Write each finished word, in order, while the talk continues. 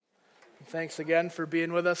Thanks again for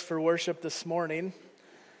being with us for worship this morning.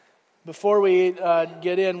 Before we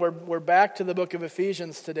get in, we're back to the book of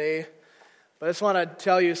Ephesians today, but I just want to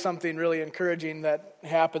tell you something really encouraging that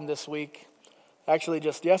happened this week, actually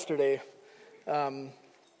just yesterday.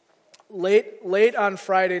 Late on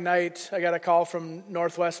Friday night, I got a call from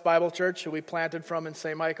Northwest Bible Church, who we planted from in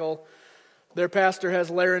St. Michael. Their pastor has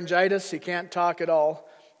laryngitis, he can't talk at all.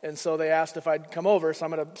 And so they asked if I'd come over, so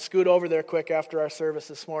I'm going to scoot over there quick after our service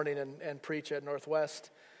this morning and preach at Northwest.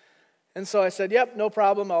 And so I said, yep, no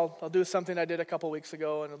problem, I'll do something I did a couple weeks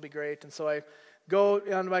ago, and it'll be great. And so I go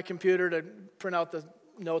onto my computer to print out the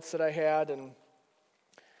notes that I had, and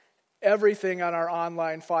everything on our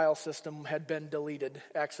online file system had been deleted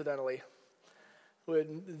accidentally.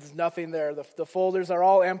 There's nothing there. The folders are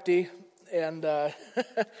all empty, and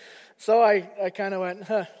so I kind of went,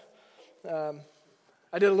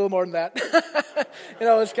 I did a little more than that.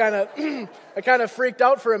 It's kind of, I kind of freaked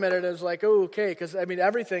out for a minute. It was like, oh, okay, because I mean,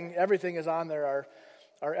 everything is on there.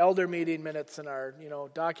 Our elder meeting minutes and our,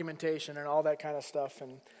 documentation and all that kind of stuff.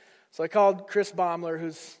 And so I called Chris Baumler,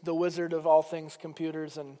 who's the wizard of all things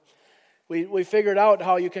computers, and we figured out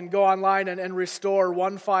how you can go online and restore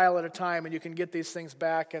one file at a time, and you can get these things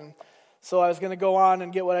back. And so I was going to go on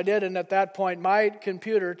and get what I did, and at that point, my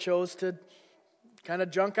computer chose to kind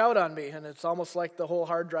of junk out on me, and it's almost like the whole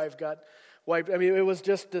hard drive got wiped. I mean, it was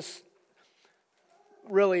just this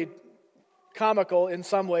really comical in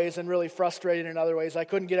some ways and really frustrating in other ways. I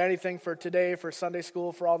couldn't get anything for today, for Sunday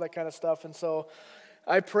school, for all that kind of stuff, and so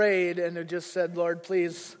I prayed and it just said, Lord,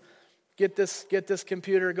 please get this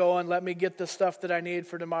computer going. Let me get the stuff that I need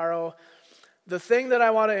for tomorrow. The thing that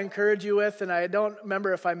I want to encourage you with, and I don't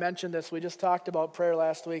remember if I mentioned this, we just talked about prayer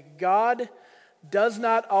last week. God does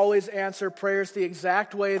not always answer prayers the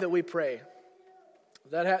exact way that we pray.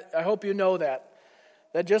 I hope you know that.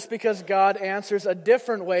 That just because God answers a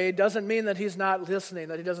different way doesn't mean that He's not listening,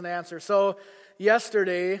 that He doesn't answer. So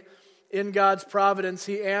yesterday, in God's providence,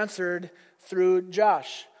 He answered through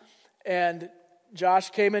Josh. And Josh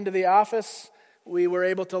came into the office. We were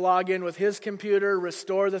able to log in with his computer,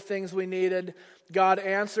 restore the things we needed. God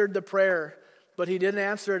answered the prayer, but He didn't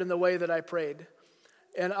answer it in the way that I prayed.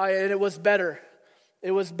 And it was better. It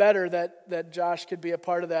was better that Josh could be a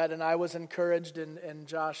part of that, and I was encouraged, and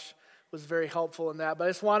Josh was very helpful in that. But I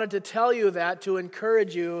just wanted to tell you that to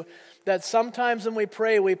encourage you that sometimes when we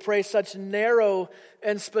pray such narrow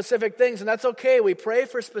and specific things, and that's okay, we pray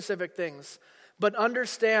for specific things, but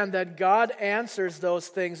understand that God answers those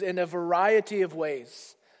things in a variety of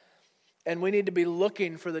ways. And we need to be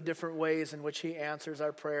looking for the different ways in which He answers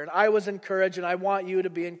our prayer. And I was encouraged, and I want you to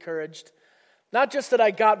be encouraged. Not just that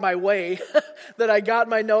I got my way, that I got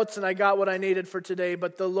my notes and I got what I needed for today,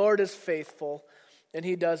 but the Lord is faithful, and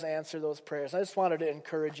He does answer those prayers. I just wanted to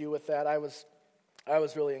encourage you with that. I was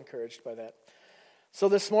really encouraged by that. So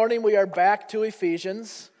this morning we are back to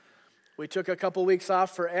Ephesians. We took a couple weeks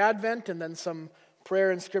off for Advent and then some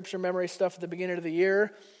prayer and scripture memory stuff at the beginning of the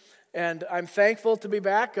year. And I'm thankful to be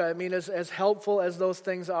back. I mean, as helpful as those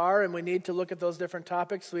things are, and we need to look at those different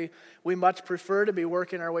topics, we much prefer to be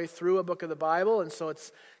working our way through a book of the Bible, and so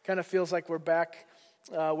it's kind of feels like we're back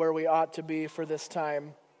where we ought to be for this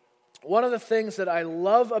time. One of the things that I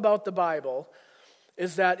love about the Bible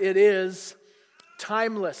is that it is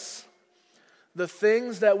timeless. The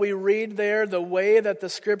things that we read there, the way that the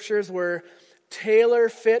scriptures were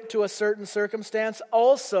tailor-fit to a certain circumstance,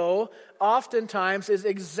 also oftentimes is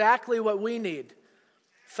exactly what we need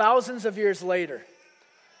thousands of years later.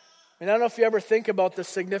 I don't know if you ever think about the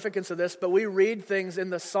significance of this, but we read things in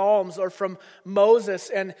the Psalms or from Moses,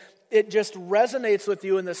 and it just resonates with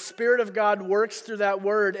you, and the Spirit of God works through that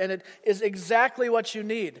word, and it is exactly what you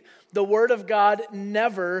need. The Word of God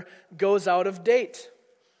never goes out of date.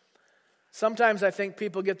 Sometimes I think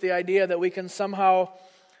people get the idea that we can somehow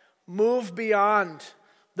move beyond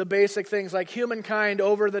the basic things, like humankind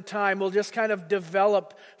over the time will just kind of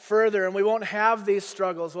develop further and we won't have these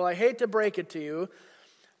struggles. Well, I hate to break it to you,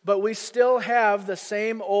 but we still have the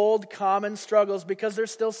same old common struggles because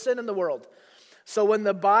there's still sin in the world. So when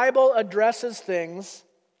the Bible addresses things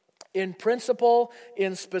in principle,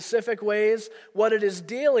 in specific ways, what it is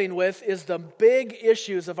dealing with is the big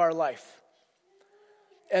issues of our life.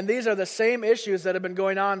 And these are the same issues that have been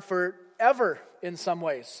going on forever in some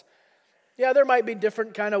ways. Yeah, there might be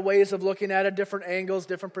different kind of ways of looking at it, different angles,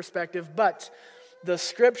 different perspective, but the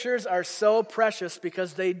scriptures are so precious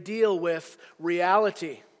because they deal with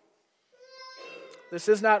reality. This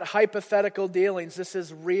is not hypothetical dealings. This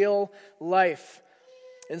is real life.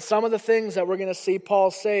 And some of the things that we're going to see Paul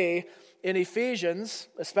say in Ephesians,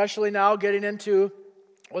 especially now getting into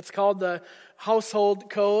what's called the household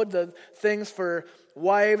code, the things for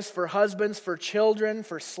wives, for husbands, for children,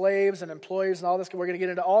 for slaves and employees and all this. We're going to get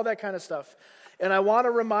into all that kind of stuff. And I want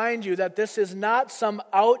to remind you that this is not some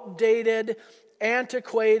outdated,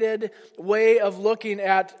 antiquated way of looking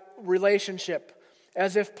at relationship,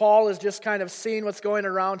 as if Paul is just kind of seeing what's going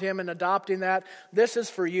around him and adopting that. This is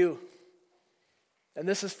for you. And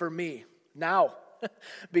this is for me now,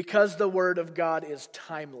 because the Word of God is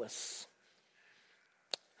timeless.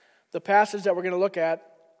 The passage that we're going to look at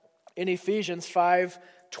in Ephesians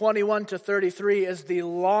 5:21-33 is the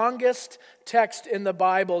longest text in the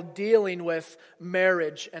Bible dealing with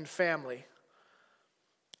marriage and family.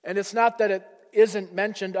 And it's not that it isn't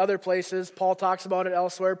mentioned other places. Paul talks about it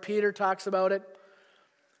elsewhere. Peter talks about it.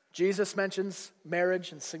 Jesus mentions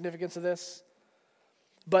marriage and significance of this.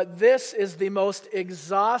 But this is the most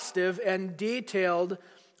exhaustive and detailed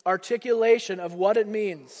articulation of what it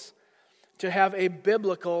means to have a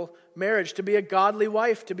biblical marriage, to be a godly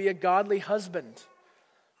wife, to be a godly husband.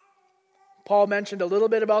 Paul mentioned a little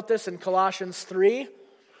bit about this in Colossians 3,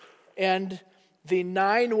 and the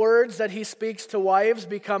 9 words that he speaks to wives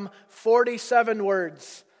become 47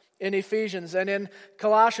 words in Ephesians. And in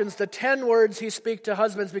Colossians, the 10 words he speaks to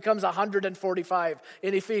husbands becomes 145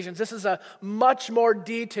 in Ephesians. This is a much more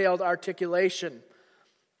detailed articulation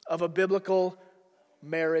of a biblical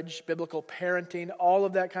marriage, biblical parenting, all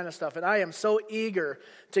of that kind of stuff. And I am so eager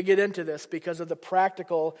to get into this because of the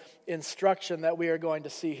practical instruction that we are going to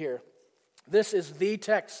see here. This is the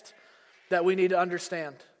text that we need to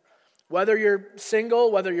understand. Whether you're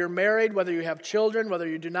single, whether you're married, whether you have children, whether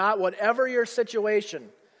you do not, whatever your situation,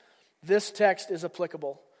 this text is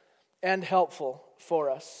applicable and helpful for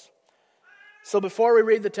us. So before we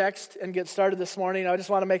read the text and get started this morning, I just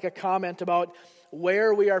want to make a comment about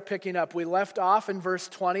where we are picking up. We left off in verse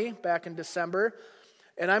 20 back in December,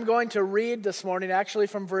 and I'm going to read this morning actually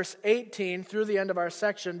from verse 18 through the end of our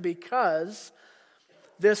section, because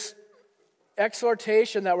this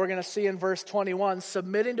exhortation that we're going to see in verse 21,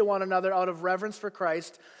 submitting to one another out of reverence for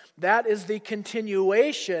Christ, that is the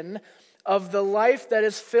continuation of the life that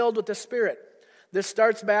is filled with the Spirit. This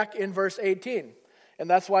starts back in verse 18, and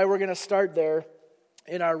that's why we're going to start there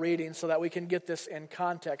in our reading so that we can get this in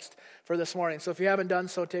context for this morning. So if you haven't done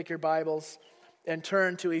so, take your Bibles and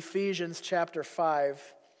turn to Ephesians chapter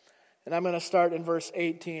 5, and I'm going to start in verse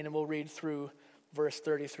 18 and we'll read through verse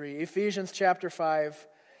 33. Ephesians chapter 5,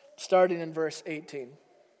 starting in verse 18.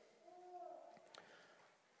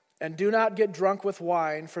 And do not get drunk with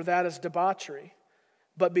wine, for that is debauchery,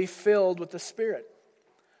 but be filled with the Spirit,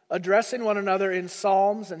 addressing one another in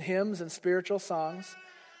psalms and hymns and spiritual songs,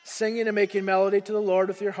 singing and making melody to the Lord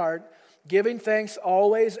with your heart, giving thanks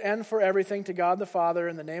always and for everything to God the Father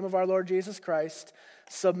in the name of our Lord Jesus Christ,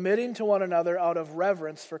 submitting to one another out of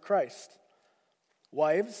reverence for Christ.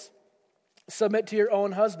 Wives, submit to your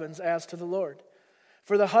own husbands as to the Lord.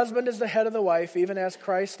 For the husband is the head of the wife, even as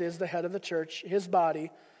Christ is the head of the church, his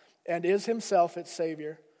body, and is himself its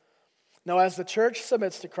Savior. Now as the church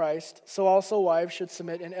submits to Christ, so also wives should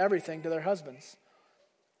submit in everything to their husbands.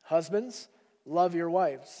 Husbands, love your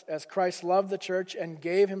wives, as Christ loved the church and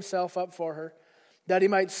gave himself up for her, that he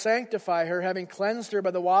might sanctify her, having cleansed her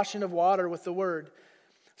by the washing of water with the word,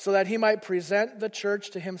 so that he might present the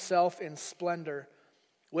church to himself in splendor,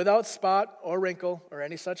 without spot or wrinkle or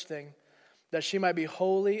any such thing, that she might be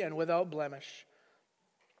holy and without blemish.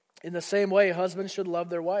 In the same way, husbands should love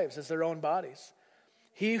their wives as their own bodies.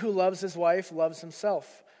 He who loves his wife loves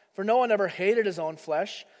himself. For no one ever hated his own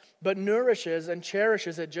flesh, but nourishes and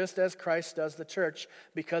cherishes it just as Christ does the church,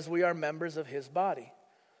 because we are members of his body.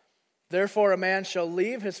 Therefore a man shall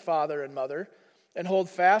leave his father and mother, and hold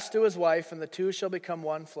fast to his wife, and the two shall become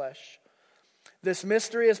one flesh. This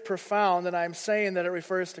mystery is profound, and I am saying that it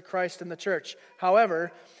refers to Christ and the church.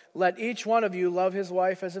 However, let each one of you love his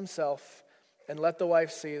wife as himself, and let the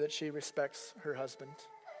wife see that she respects her husband.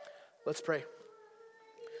 Let's pray.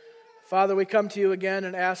 Father, we come to you again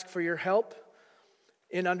and ask for your help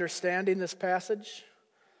in understanding this passage.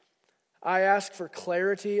 I ask for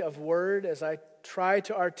clarity of word as I try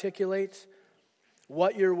to articulate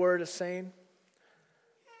what your word is saying.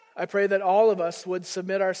 I pray that all of us would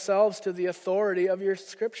submit ourselves to the authority of your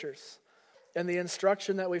scriptures and the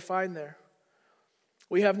instruction that we find there.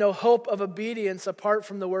 We have no hope of obedience apart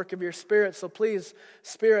from the work of your Spirit, so please,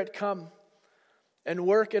 Spirit, come and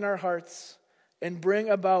work in our hearts and bring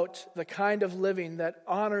about the kind of living that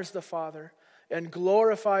honors the Father and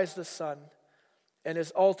glorifies the Son and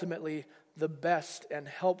is ultimately the best and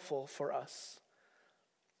helpful for us.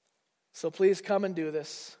 So please come and do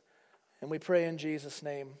this, and we pray in Jesus'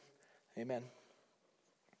 name. Amen.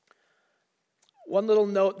 One little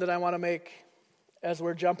note that I want to make as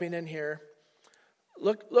we're jumping in here.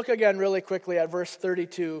 Look again really quickly at verse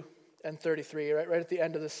 32 and 33, right at the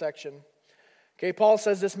end of this section. Okay, Paul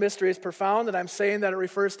says this mystery is profound, and I'm saying that it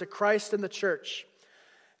refers to Christ and the church.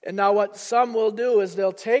 And now what some will do is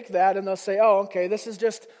they'll take that and they'll say, oh, okay, this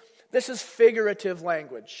is figurative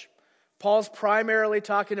language. Paul's primarily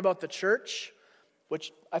talking about the church,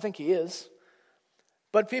 which I think he is.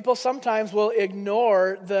 But people sometimes will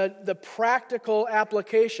ignore the practical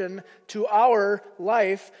application to our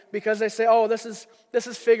life because they say, oh, this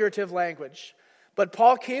is figurative language. But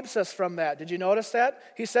Paul keeps us from that. Did you notice that?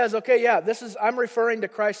 He says, okay, yeah, I'm referring to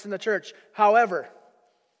Christ and the church. However,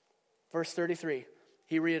 verse 33,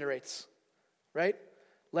 he reiterates, right?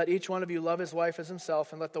 Let each one of you love his wife as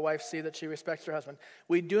himself, and let the wife see that she respects her husband.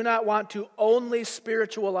 We do not want to only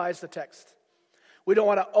spiritualize the text. We don't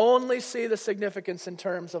want to only see the significance in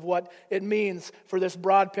terms of what it means for this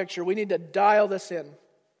broad picture. We need to dial this in.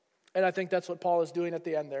 And I think that's what Paul is doing at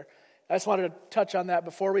the end there. I just wanted to touch on that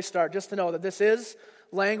before we start, just to know that this is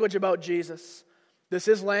language about Jesus. This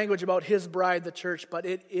is language about his bride, the church, but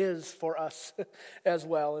it is for us as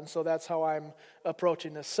well. And so that's how I'm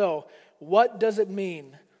approaching this. So, what does it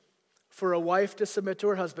mean for a wife to submit to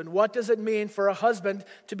her husband? What does it mean for a husband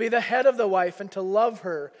to be the head of the wife and to love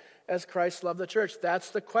her as Christ loved the church?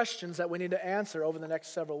 That's the questions that we need to answer over the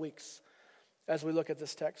next several weeks as we look at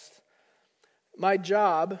this text. My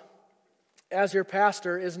job as your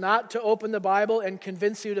pastor is not to open the Bible and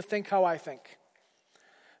convince you to think how I think.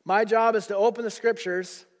 My job is to open the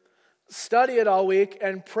scriptures, study it all week,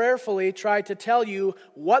 and prayerfully try to tell you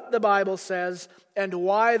what the Bible says and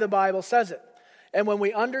why the Bible says it. And when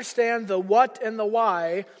we understand the what and the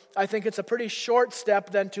why, I think it's a pretty short step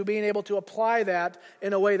then to being able to apply that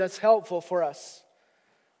in a way that's helpful for us.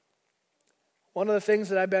 One of the things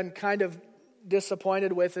that I've been kind of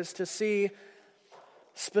disappointed with is to see,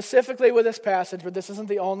 specifically with this passage, but this isn't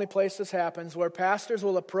the only place this happens, where pastors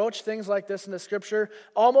will approach things like this in the scripture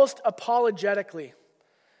almost apologetically.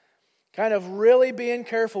 Kind of really being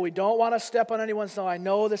careful. We don't want to step on anyone's toe. I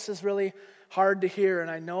know this is really hard to hear,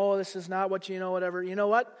 and I know this is not what whatever. You know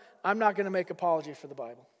what? I'm not going to make apology for the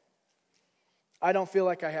Bible. I don't feel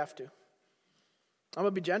like I have to. I'm going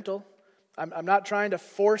to be gentle. I'm not trying to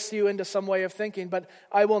force you into some way of thinking, but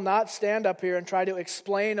I will not stand up here and try to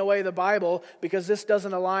explain away the Bible because this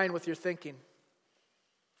doesn't align with your thinking.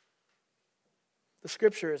 The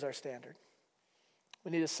Scripture is our standard.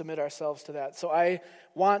 We need to submit ourselves to that. So I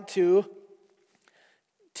want to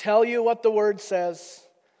tell you what the Word says,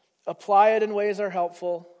 apply it in ways that are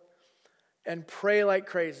helpful, and pray like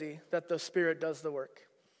crazy that the Spirit does the work.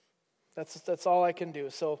 That's all I can do.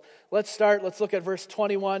 So let's start. Let's look at verse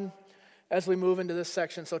 21 as we move into this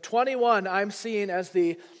section. So 21 I'm seeing as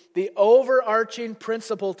the overarching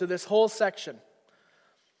principle to this whole section.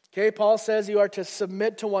 Okay, Paul says you are to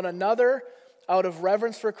submit to one another out of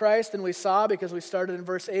reverence for Christ, and we saw, because we started in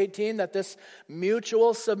verse 18, that this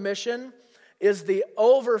mutual submission is the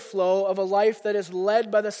overflow of a life that is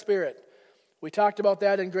led by the Spirit. We talked about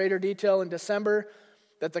that in greater detail in December,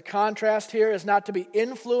 that the contrast here is not to be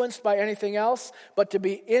influenced by anything else, but to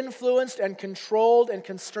be influenced and controlled and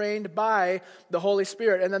constrained by the Holy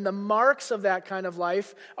Spirit. And then the marks of that kind of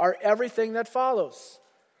life are everything that follows.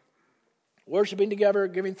 Worshiping together,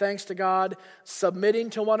 giving thanks to God,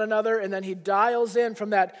 submitting to one another, and then he dials in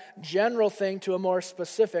from that general thing to a more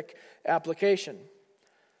specific application.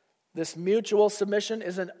 This mutual submission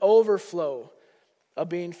is an overflow of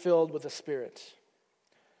being filled with the Spirit.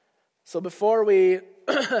 So before we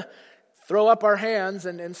throw up our hands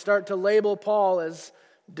and start to label Paul as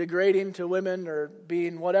degrading to women or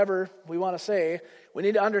being whatever we want to say, we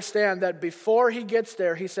need to understand that before he gets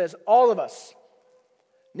there, he says all of us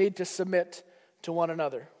need to submit to one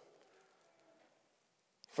another.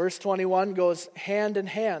 Verse 21 goes hand in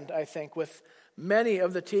hand, I think, with many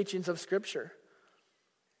of the teachings of Scripture.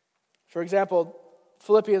 For example,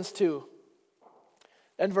 Philippians 2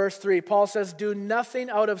 and verse 3, Paul says, "Do nothing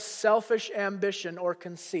out of selfish ambition or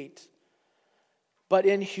conceit, but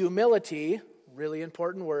in humility," really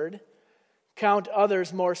important word, "count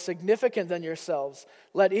others more significant than yourselves.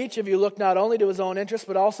 Let each of you look not only to his own interest,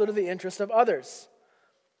 but also to the interest of others."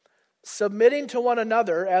 Submitting to one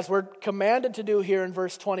another, as we're commanded to do here in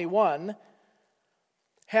verse 21,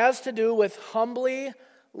 has to do with humbly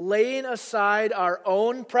laying aside our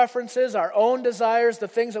own preferences, our own desires, the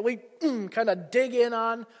things that we kind of dig in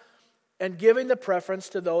on, and giving the preference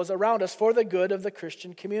to those around us for the good of the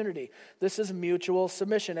Christian community. This is mutual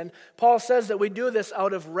submission. And Paul says that we do this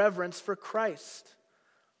out of reverence for Christ.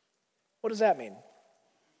 What does that mean?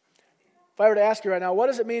 If I were to ask you right now, what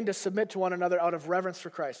does it mean to submit to one another out of reverence for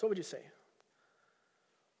Christ? What would you say?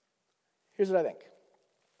 Here's what I think.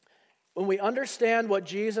 when we understand what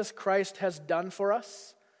Jesus Christ has done for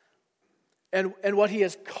us and what he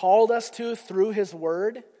has called us to through his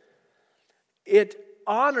word, it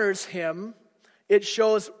honors him. It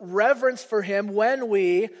shows reverence for him when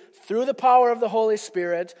we, through the power of the Holy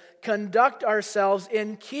Spirit, conduct ourselves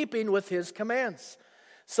in keeping with his commands.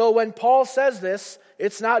 So when Paul says this,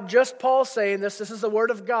 it's not just Paul saying this. This is the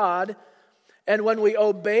word of God. And when we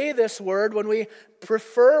obey this word, when we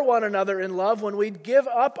prefer one another in love, when we give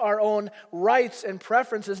up our own rights and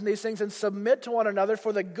preferences and these things and submit to one another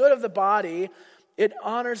for the good of the body, it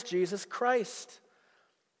honors Jesus Christ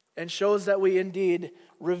and shows that we indeed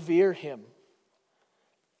revere him.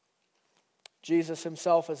 Jesus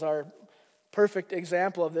himself is our perfect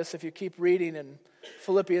example of this. If you keep reading in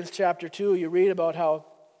Philippians chapter 2, you read about how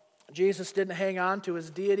Jesus didn't hang on to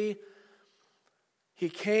his deity. He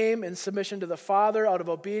came in submission to the Father out of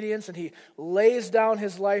obedience, and he lays down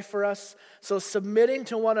his life for us. So submitting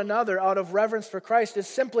to one another out of reverence for Christ is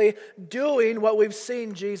simply doing what we've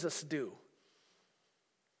seen Jesus do.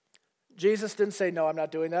 Jesus didn't say, no, I'm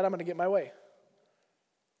not doing that. I'm going to get my way.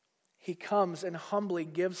 He comes and humbly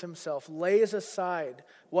gives himself, lays aside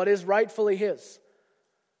what is rightfully his,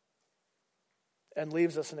 and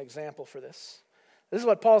leaves us an example for this. This is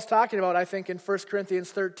what Paul's talking about, I think, in 1 Corinthians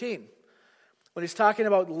 13. When he's talking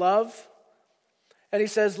about love, and he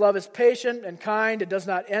says, love is patient and kind. It does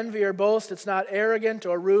not envy or boast. It's not arrogant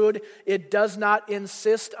or rude. It does not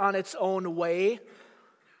insist on its own way.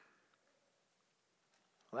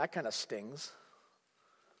 Well, that kind of stings.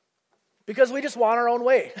 Because we just want our own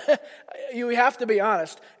way. You have to be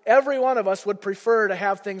honest. Every one of us would prefer to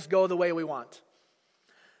have things go the way we want.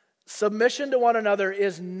 Submission to one another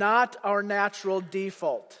is not our natural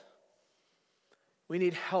default. We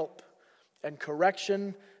need help and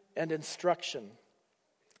correction and instruction.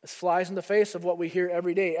 This flies in the face of what we hear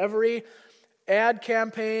every day. Every ad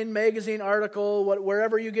campaign, magazine article,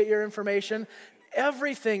 wherever you get your information,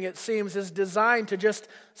 everything, it seems, is designed to just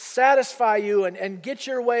satisfy you and get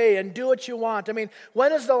your way and do what you want. I mean,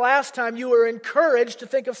 when is the last time you were encouraged to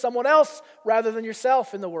think of someone else rather than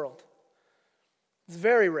yourself in the world? It's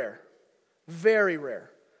very rare. Very rare.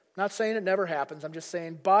 I'm not saying it never happens. I'm just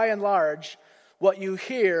saying, by and large, what you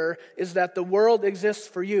hear is that the world exists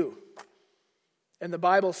for you. And the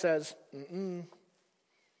Bible says,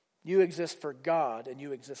 you exist for God and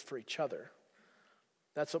you exist for each other.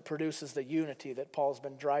 That's what produces the unity that Paul's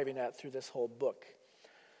been driving at through this whole book.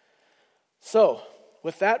 So,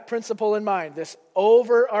 with that principle in mind, this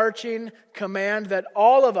overarching command that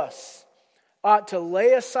all of us ought to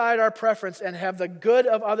lay aside our preference and have the good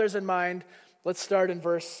of others in mind, let's start in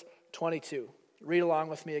verse 22. Read along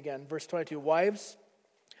with me again. Verse 22, wives,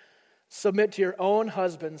 submit to your own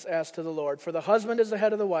husbands as to the Lord. For the husband is the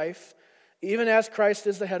head of the wife, even as Christ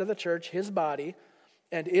is the head of the church, his body,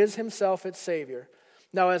 and is himself its Savior.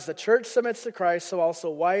 Now as the church submits to Christ, so also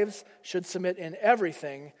wives should submit in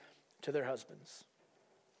everything to their husbands.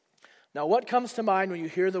 Now what comes to mind when you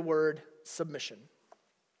hear the word submission?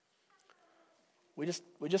 We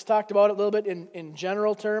just talked about it a little bit in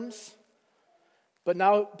general terms. But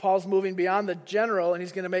now Paul's moving beyond the general, and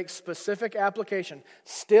he's going to make specific application,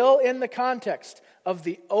 still in the context of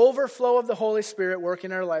the overflow of the Holy Spirit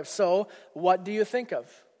working in our lives. So, what do you think of?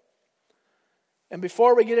 And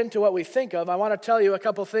before we get into what we think of, I want to tell you a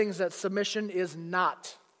couple things that submission is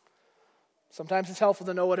not. Sometimes it's helpful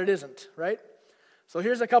to know what it isn't, right? So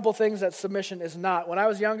here's a couple things that submission is not. When I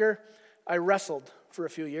was younger, I wrestled for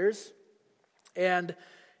a few years. And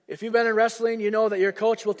if you've been in wrestling, you know that your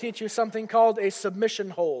coach will teach you something called a submission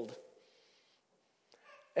hold.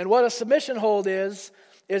 And what a submission hold is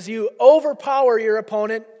you overpower your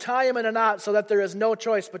opponent, tie him in a knot so that there is no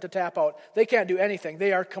choice but to tap out. They can't do anything.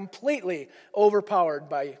 They are completely overpowered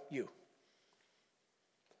by you.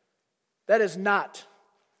 That is not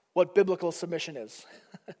what biblical submission is.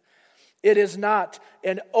 It is not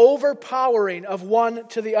an overpowering of one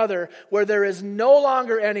to the other where there is no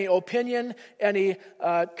longer any opinion, any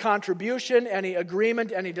contribution, any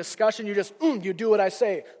agreement, any discussion. You just, you do what I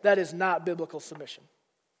say. That is not biblical submission.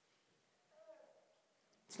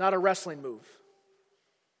 It's not a wrestling move.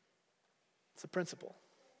 It's a principle.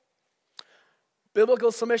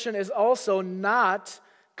 Biblical submission is also not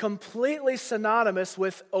completely synonymous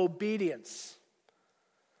with obedience.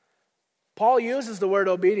 Paul uses the word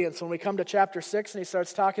obedience when we come to chapter 6 and he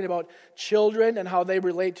starts talking about children and how they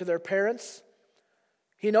relate to their parents.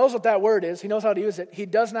 He knows what that word is. He knows how to use it. He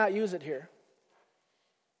does not use it here.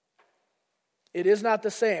 It is not the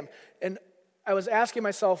same. And I was asking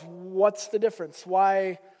myself, what's the difference?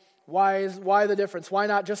 Why the difference? Why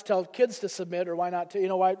not just tell kids to submit, or why not to,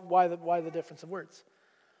 why the difference of words?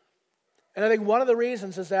 And I think one of the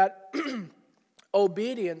reasons is that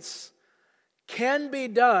obedience can be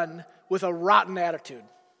done with a rotten attitude.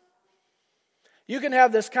 You can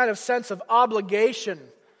have this kind of sense of obligation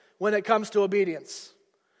when it comes to obedience.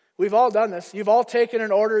 We've all done this. You've all taken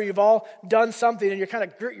an order, you've all done something, and you kind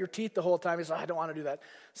of grit your teeth the whole time. You say, I don't want to do that.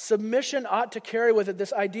 Submission ought to carry with it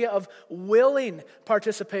this idea of willing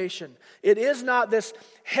participation. It is not this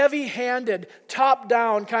heavy-handed,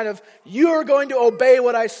 top-down kind of, you're going to obey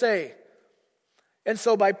what I say. And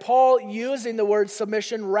so by Paul using the word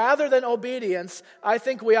submission rather than obedience, I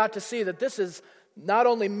think we ought to see that this is not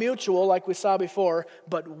only mutual, like we saw before,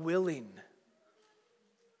 but willing.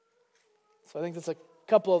 So I think that's a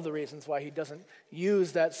couple of the reasons why he doesn't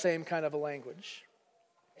use that same kind of a language.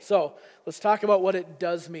 So let's talk about what it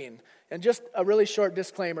does mean. And just a really short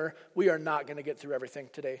disclaimer, we are not going to get through everything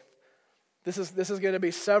today. This is going to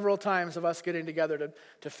be several times of us getting together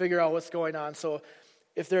to figure out what's going on. So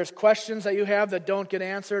if there's questions that you have that don't get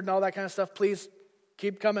answered and all that kind of stuff, please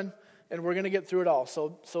keep coming, and we're going to get through it all.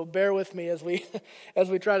 So bear with me as we as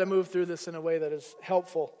we try to move through this in a way that is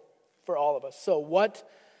helpful for all of us. So what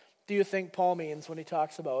do you think Paul means when he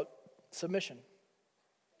talks about submission?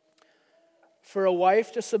 For a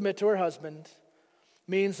wife to submit to her husband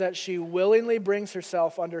means that she willingly brings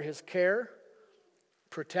herself under his care,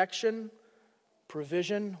 protection,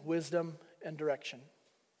 provision, wisdom, and direction.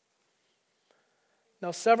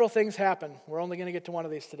 Now, several things happen. We're only going to get to one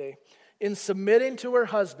of these today. In submitting to her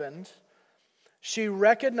husband, she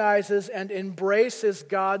recognizes and embraces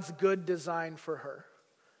God's good design for her.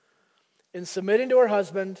 In submitting to her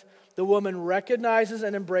husband, the woman recognizes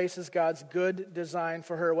and embraces God's good design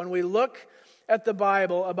for her. When we look at the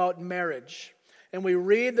Bible about marriage, and we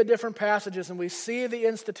read the different passages and we see the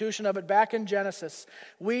institution of it back in Genesis,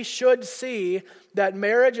 we should see that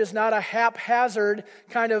marriage is not a haphazard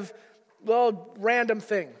kind of, random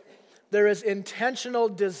thing. There is intentional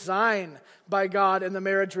design by God in the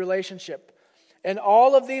marriage relationship. And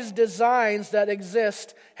all of these designs that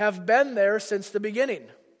exist have been there since the beginning.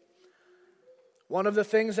 One of the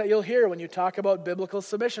things that you'll hear when you talk about biblical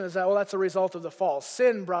submission is that, that's a result of the fall.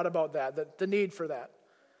 Sin brought about that, the need for that.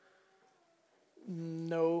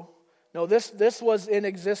 No, this was in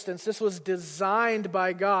existence. This was designed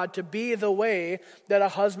by God to be the way that a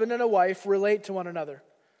husband and a wife relate to one another.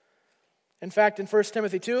 In fact, in 1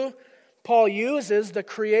 Timothy 2, Paul uses the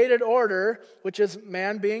created order, which is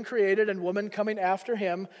man being created and woman coming after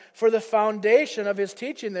him, for the foundation of his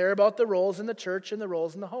teaching there about the roles in the church and the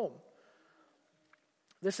roles in the home.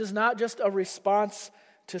 This is not just a response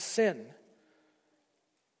to sin.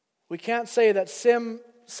 We can't say that sin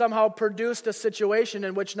somehow produced a situation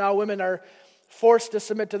in which now women are forced to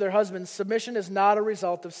submit to their husbands. Submission is not a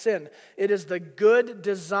result of sin. It is the good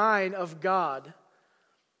design of God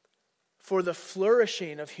for the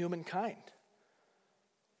flourishing of humankind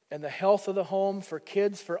and the health of the home, for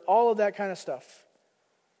kids, for all of that kind of stuff.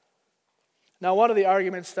 Now, one of the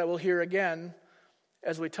arguments that we'll hear again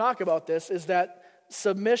as we talk about this is that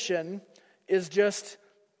submission is just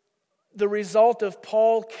the result of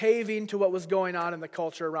Paul caving to what was going on in the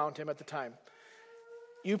culture around him at the time.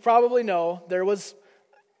 You probably know there was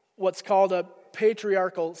what's called a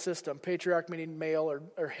patriarchal system, patriarch meaning male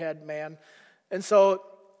or head man. And so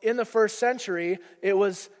in the first century, it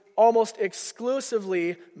was almost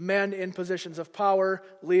exclusively men in positions of power,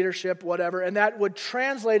 leadership, whatever, and that would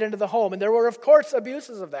translate into the home. And there were, of course,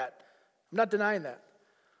 abuses of that. I'm not denying that.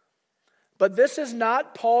 But this is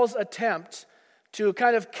not Paul's attempt to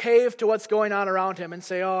kind of cave to what's going on around him and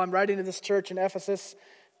say, I'm writing to this church in Ephesus.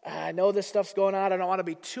 I know this stuff's going on. I don't want to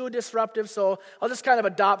be too disruptive, so I'll just kind of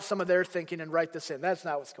adopt some of their thinking and write this in. That's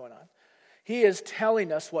not what's going on. He is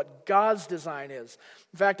telling us what God's design is.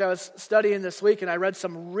 In fact, I was studying this week and I read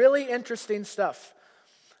some really interesting stuff,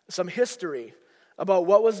 some history about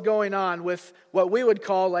what was going on with what we would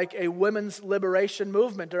call like a women's liberation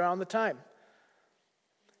movement around the time.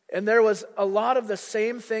 And there was a lot of the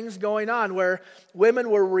same things going on where women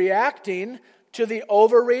were reacting to the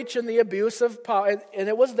overreach and the abuse of power. And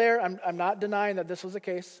it was there. I'm not denying that this was the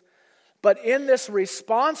case. But in this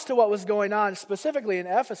response to what was going on, specifically in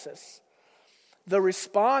Ephesus, the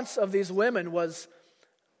response of these women was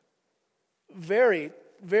very,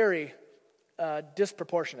 very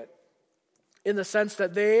disproportionate in the sense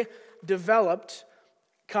that they developed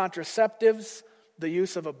contraceptives, the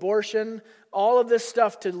use of abortion, all of this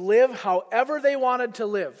stuff to live however they wanted to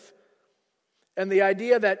live. And the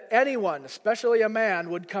idea that anyone, especially a man,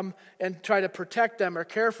 would come and try to protect them or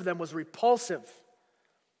care for them was repulsive.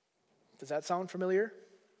 Does that sound familiar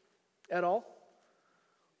at all?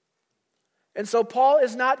 And so Paul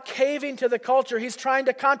is not caving to the culture. He's trying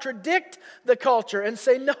to contradict the culture and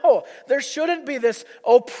say, no, there shouldn't be this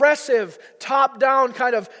oppressive, top-down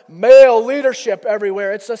kind of male leadership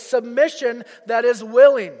everywhere. It's a submission that is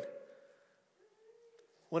willing.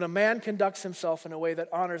 When a man conducts himself in a way that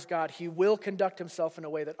honors God, he will conduct himself in a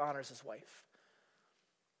way that honors his wife.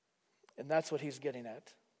 And that's what he's getting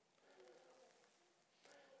at.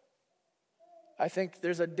 I think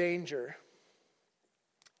there's a danger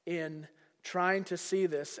in trying to see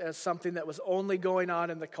this as something that was only going on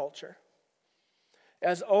in the culture,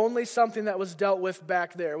 as only something that was dealt with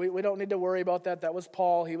back there. We don't need to worry about that. That was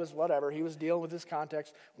Paul. He was whatever. He was dealing with his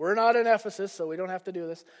context. We're not in Ephesus, so we don't have to do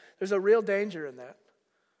this. There's a real danger in that.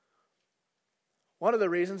 One of the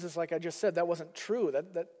reasons is, like I just said, that wasn't true.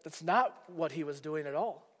 That's not what he was doing at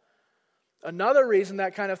all. Another reason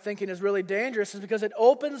that kind of thinking is really dangerous is because it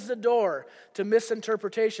opens the door to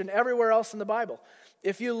misinterpretation everywhere else in the Bible.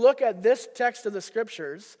 If you look at this text of the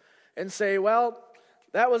Scriptures and say, well,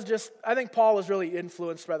 that was just, I think Paul was really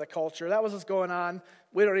influenced by the culture. That was what's going on.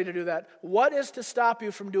 We don't need to do that. What is to stop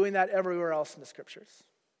you from doing that everywhere else in the Scriptures?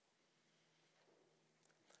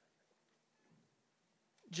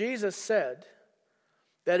 Jesus said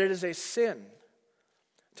that it is a sin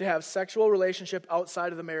to have sexual relationship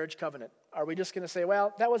outside of the marriage covenant. Are we just going to say,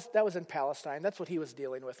 well, that was in Palestine. That's what he was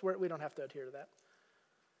dealing with. We don't have to adhere to that.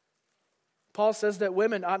 Paul says that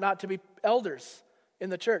women ought not to be elders in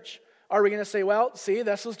the church. Are we going to say, well, see,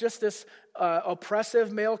 this was just this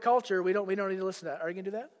oppressive male culture. We don't need to listen to that. Are you going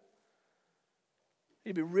to do that? You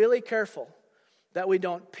need to be really careful that we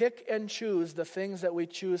don't pick and choose the things that we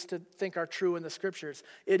choose to think are true in the Scriptures.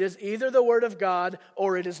 It is either the Word of God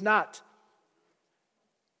or it is not.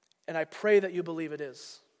 And I pray that you believe it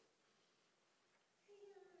is.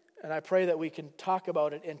 And I pray that we can talk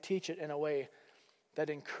about it and teach it in a way that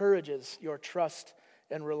encourages your trust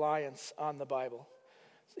and reliance on the Bible.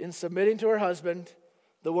 In submitting to her husband,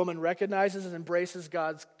 the woman recognizes and embraces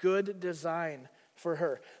God's good design for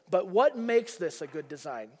her. But what makes this a good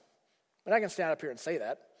design? And I can stand up here and say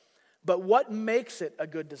that. But what makes it a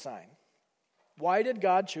good design? Why did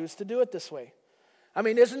God choose to do it this way? I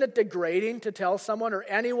mean, isn't it degrading to tell someone or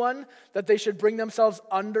anyone that they should bring themselves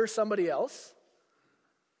under somebody else?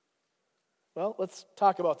 Well, let's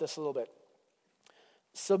talk about this a little bit.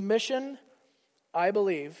 Submission, I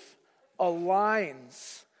believe,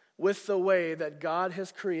 aligns with the way that God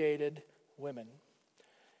has created women.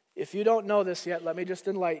 If you don't know this yet, let me just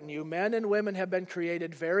enlighten you. Men and women have been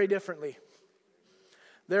created very differently.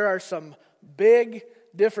 There are some big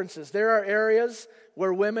differences. There are areas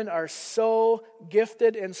where women are so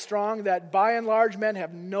gifted and strong that by and large men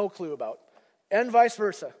have no clue about, and vice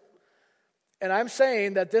versa. And I'm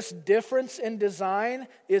saying that this difference in design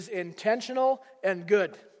is intentional and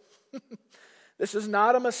good. This is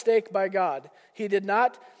not a mistake by God. He did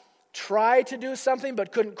not try to do something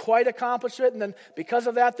but couldn't quite accomplish it, and then because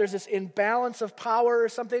of that there's this imbalance of power or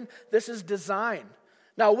something. This is design.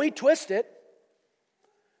 Now we twist it.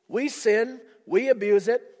 We sin. We abuse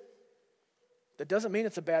it. That doesn't mean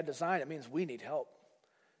it's a bad design. It means we need help.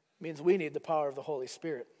 It means we need the power of the Holy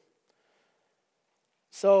Spirit.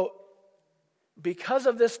 So, because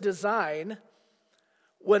of this design,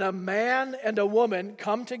 when a man and a woman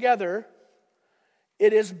come together,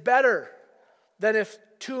 it is better than if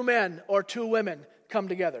two men or two women come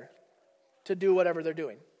together to do whatever they're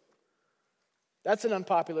doing. That's an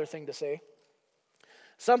unpopular thing to say.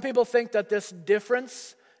 Some people think that this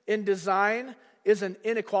difference in design is an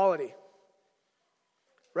inequality.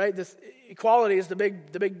 Right? This equality is the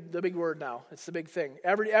big word now. It's the big thing.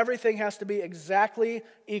 Everything has to be exactly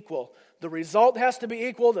equal. The result has to be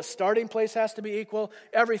equal. The starting place has to be equal.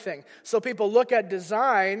 Everything. So people look at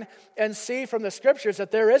design and see from the Scriptures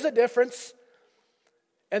that there is a difference,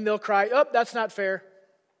 and they'll cry, "Oh, that's not fair.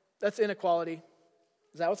 That's inequality."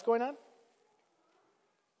 Is that what's going on?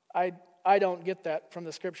 I don't get that from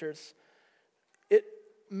the Scriptures.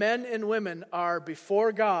 Men and women are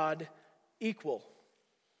before God equal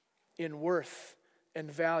in worth and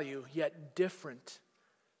value, yet different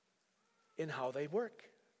in how they work.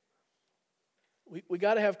 We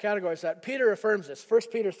got to have categories that. Peter affirms this. 1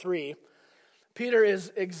 Peter 3. Peter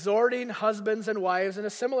is exhorting husbands and wives in a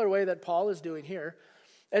similar way that Paul is doing here.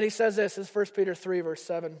 And he says this is 1 Peter 3, verse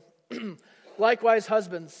 7. Likewise,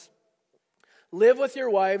 husbands, live with your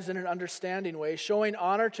wives in an understanding way, showing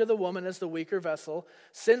honor to the woman as the weaker vessel,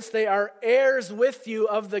 since they are heirs with you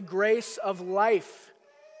of the grace of life.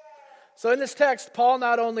 So in this text, Paul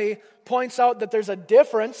not only points out that there's a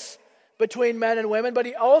difference between men and women, but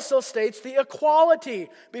he also states the equality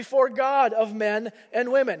before God of men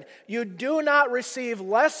and women. You do not receive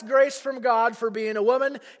less grace from God for being a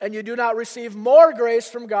woman, and you do not receive more grace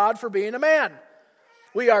from God for being a man.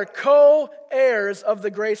 We are co-heirs of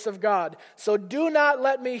the grace of God. So do not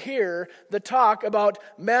let me hear the talk about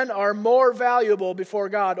men are more valuable before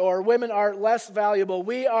God or women are less valuable.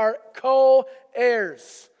 We are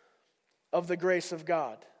co-heirs of the grace of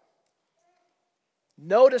God.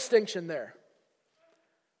 No distinction there.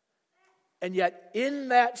 And yet in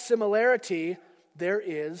that similarity, there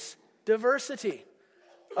is diversity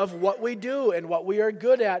of what we do and what we are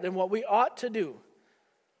good at and what we ought to do.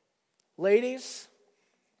 Ladies,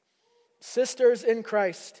 sisters in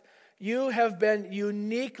Christ, you have been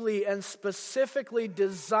uniquely and specifically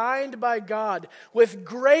designed by God with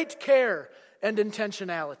great care and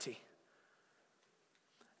intentionality.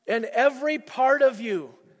 And every part of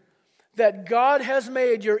you that God has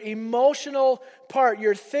made, your emotional part,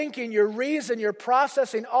 your thinking, your reason, your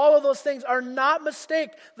processing, all of those things are not mistake.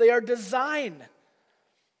 They are design.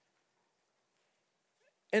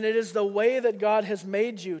 And it is the way that God has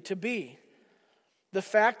made you to be. The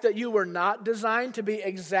fact that you were not designed to be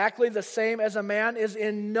exactly the same as a man is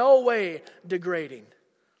in no way degrading.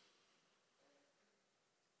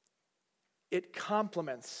 It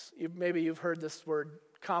complements. Maybe you've heard this word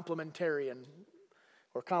complementarian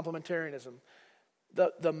or complementarianism.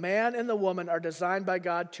 The man and the woman are designed by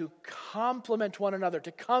God to complement one another,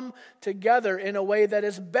 to come together in a way that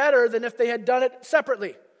is better than if they had done it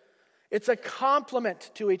separately. It's a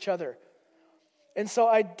complement to each other. And so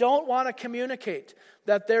I don't want to communicate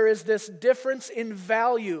that there is this difference in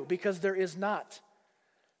value, because there is not.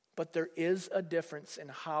 But there is a difference in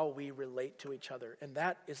how we relate to each other, and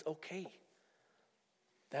that is okay.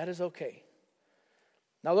 That is okay.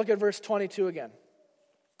 Now look at verse 22 again.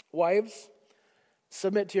 Wives,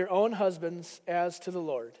 submit to your own husbands as to the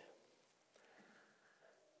Lord.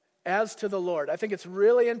 As to the Lord. I think it's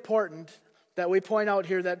really important that we point out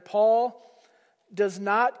here that Paul does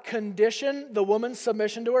not condition the woman's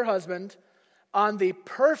submission to her husband on the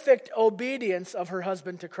perfect obedience of her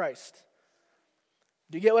husband to Christ.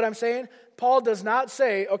 Do you get what I'm saying? Paul does not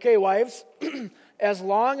say, okay, wives, as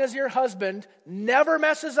long as your husband never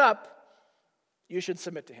messes up, you should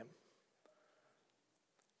submit to him.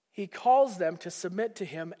 He calls them to submit to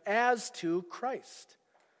him as to Christ,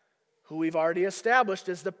 who we've already established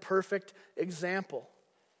is the perfect example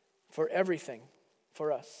for everything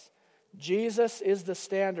for us. Jesus is the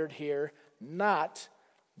standard here, not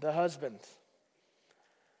the husband.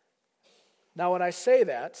 Now, when I say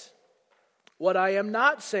that, what I am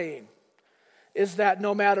not saying is that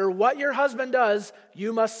no matter what your husband does,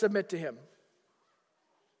 you must submit to him.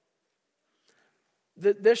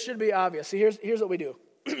 This should be obvious. See, here's what we do.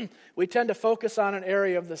 We tend to focus on an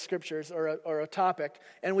area of the scriptures or a topic,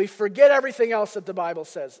 and we forget everything else that the Bible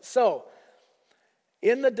says. So,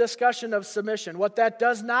 in the discussion of submission, what that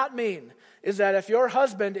does not mean is that if your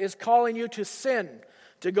husband is calling you to sin,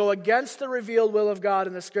 to go against the revealed will of God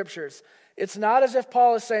in the scriptures, it's not as if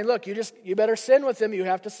Paul is saying, look, you better sin with him, you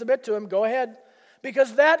have to submit to him, go ahead.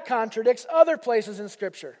 Because that contradicts other places in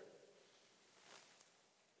scripture.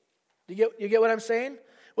 You get what I'm saying?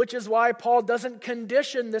 Which is why Paul doesn't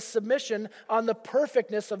condition this submission on the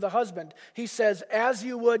perfectness of the husband. He says, as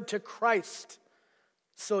you would to Christ,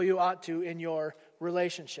 so you ought to in your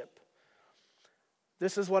relationship.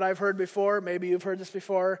 This is what I've heard before. Maybe you've heard this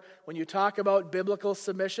before. When you talk about biblical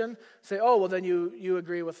submission, say, oh, well, then you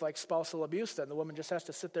agree with like spousal abuse then. The woman just has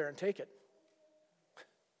to sit there and take it. Are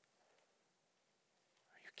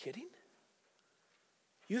you kidding?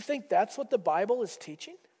 You think that's what the Bible is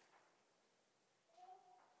teaching?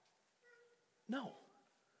 No.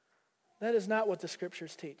 That is not what the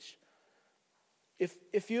scriptures teach.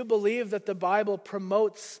 If you believe that the Bible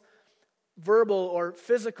promotes verbal or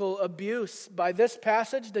physical abuse by this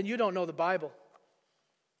passage, then you don't know the Bible.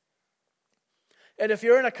 And if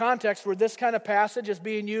you're in a context where this kind of passage is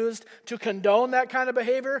being used to condone that kind of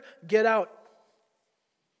behavior, get out.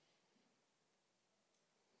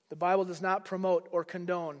 The Bible does not promote or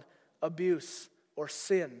condone abuse or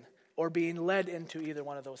sin or being led into either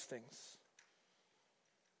one of those things.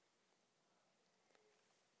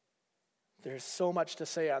 There's so much to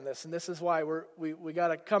say on this, and this is why we got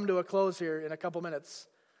to come to a close here in a couple minutes.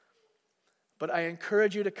 But I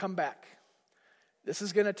encourage you to come back. This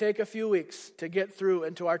is going to take a few weeks to get through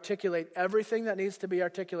and to articulate everything that needs to be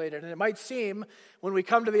articulated. And it might seem, when we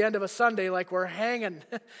come to the end of a Sunday, like we're hanging,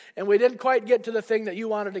 and we didn't quite get to the thing that you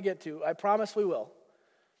wanted to get to. I promise we will.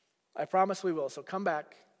 I promise we will. So come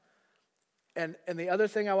back. And the other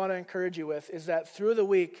thing I want to encourage you with is that through the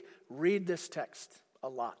week, read this text a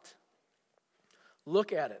lot.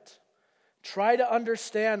 Look at it. Try to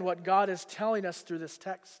understand what God is telling us through this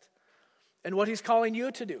text and what he's calling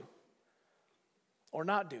you to do or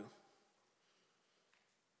not do.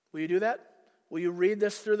 Will you do that? Will you read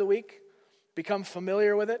this through the week? Become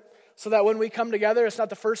familiar with it so that when we come together, it's not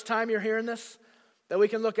the first time you're hearing this, that we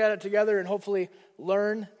can look at it together and hopefully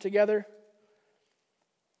learn together.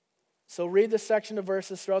 So read this section of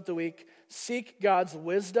verses throughout the week. Seek God's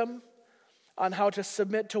wisdom on how to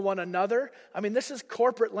submit to one another. I mean, this is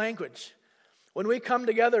corporate language. When we come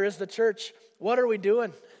together as the church, what are we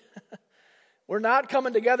doing? We're not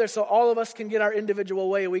coming together so all of us can get our individual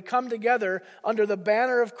way. We come together under the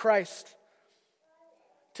banner of Christ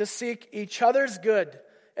to seek each other's good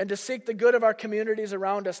and to seek the good of our communities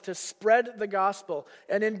around us, to spread the gospel.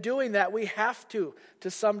 And in doing that, we have to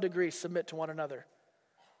some degree, submit to one another.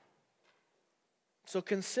 So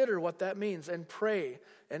consider what that means and pray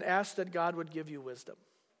and ask that God would give you wisdom.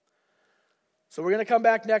 So we're going to come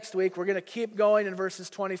back next week. We're going to keep going in verses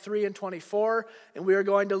 23 and 24, and we are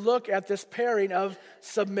going to look at this pairing of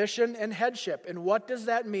submission and headship. And what does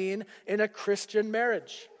that mean in a Christian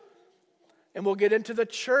marriage? And we'll get into the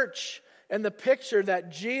church and the picture that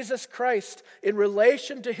Jesus Christ in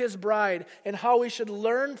relation to his bride and how we should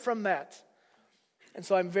learn from that. And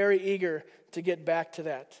so I'm very eager to get back to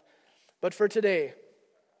that. But for today,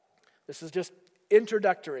 this is just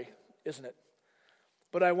introductory, isn't it?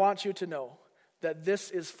 But I want you to know that this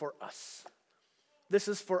is for us. This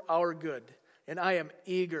is for our good, and I am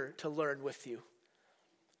eager to learn with you.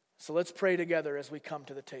 So let's pray together as we come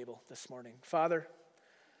to the table this morning. Father,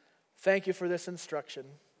 thank you for this instruction.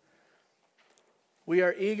 We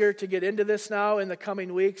are eager to get into this now in the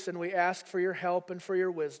coming weeks, and we ask for your help and for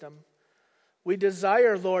your wisdom. We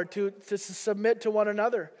desire, Lord, to submit to one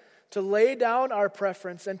another, to lay down our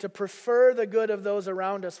preference and to prefer the good of those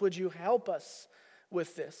around us. Would you help us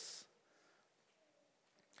with this?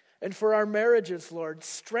 And for our marriages, Lord,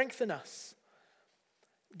 strengthen us.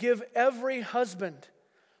 Give every husband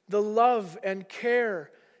the love and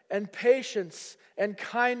care and patience and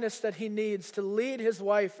kindness that he needs to lead his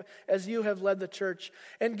wife as you have led the church.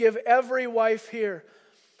 And give every wife here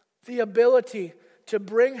the ability to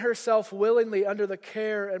bring herself willingly under the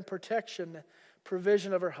care and protection,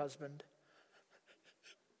 provision of her husband.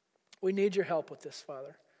 We need your help with this,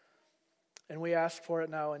 Father. And we ask for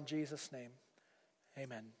it now in Jesus' name.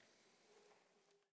 Amen.